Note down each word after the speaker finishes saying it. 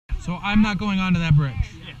So I'm not going onto that bridge.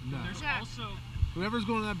 Yeah. No. There's also Whoever's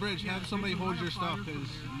going on that bridge, have somebody hold your stuff because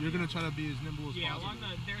you're gonna try to be as nimble as possible. along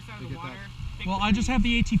their side to of the get water. Well, I just have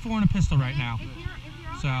the AT4 and a pistol right now. If you're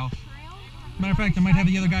on So, that trail, matter of fact, I might have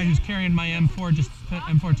the other guy who's carrying my M4, just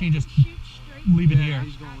M14, just shoot straight. leave it Yeah, here.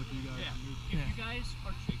 he's going with you guys. Yeah. If you guys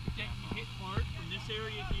are getting hit hard from this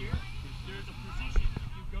area here, there's a position. If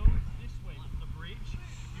you go this way from the bridge,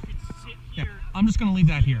 you can sit Yeah, here. I'm just gonna leave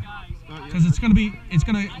that here Guys, because it's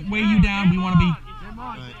gonna weigh you down. We want to be.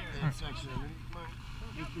 Right.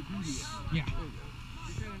 Yeah.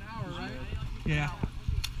 Yeah.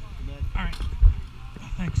 All right.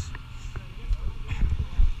 Thanks.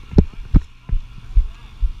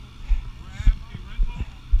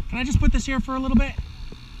 Can I just put this here for a little bit?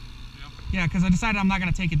 Yeah, because I decided I'm not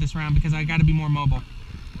going to take it this round because I got to be more mobile.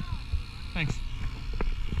 Thanks.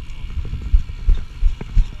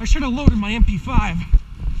 I should have loaded my MP5.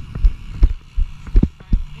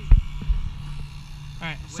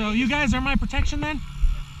 Alright, so you guys are my protection then?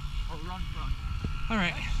 or run front.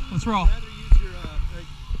 Alright, let's roll. I'd rather use your,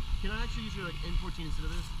 can I actually use your M14 instead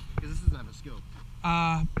of this? Because this doesn't have a scope.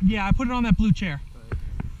 Yeah, I put it on that blue chair.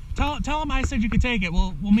 Tell them I said you could take it.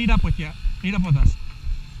 We'll meet up with you. Meet up with us.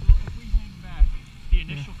 Well, if we hang back, the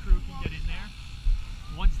initial crew can get in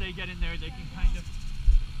there. Once they get in there, they can kind of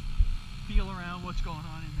feel around what's going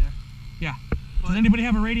on in there. Yeah. Does anybody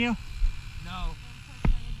have a radio? No.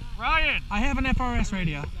 Ryan! I have an FRS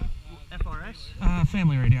radio. FRS?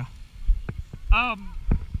 Family radio.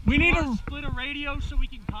 We need a. Split a radio so we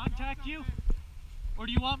can contact you? Or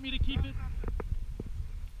do you want me to keep it?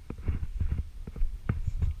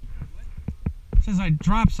 Says I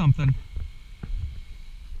dropped something.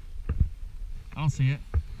 I don't see it.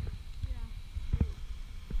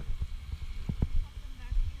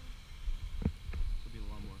 It'll be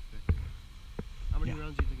a lot more effective. How many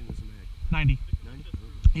rounds do you think in this mag? 90. 90?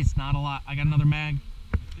 It's not a lot. I got another mag.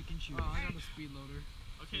 Pick and choose. I got a speed loader.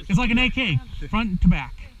 Okay, It's like an AK, front to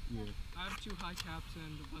back. Yeah. I have 2 high caps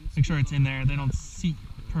and 1 Make sure speed it's in loader. there. They don't seat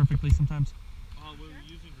perfectly sometimes. we're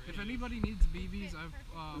using If anybody needs BBs, I have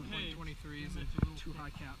Okay. 123s and 2 high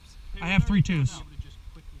caps. I have 3 twos. Just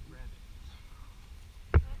quickly grab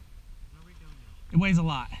it. What are we doing now? It weighs a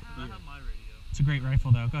lot. I have my radio. It's a great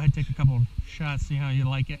rifle though. Go ahead, take a couple of shots, see how you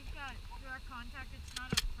like it. We've got direct contact. It's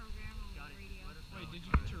not a programmable radio. Wait, did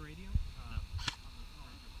you get your radio?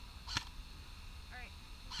 Alright,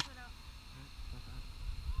 let's put up.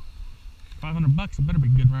 $500. It better be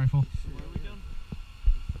a good rifle. What are we doing?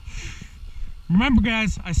 Remember,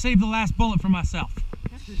 guys, I saved the last bullet for myself.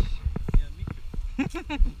 Yeah, me too.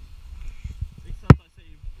 Except I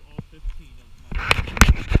saved all 15 of my.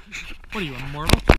 What are you, immortal?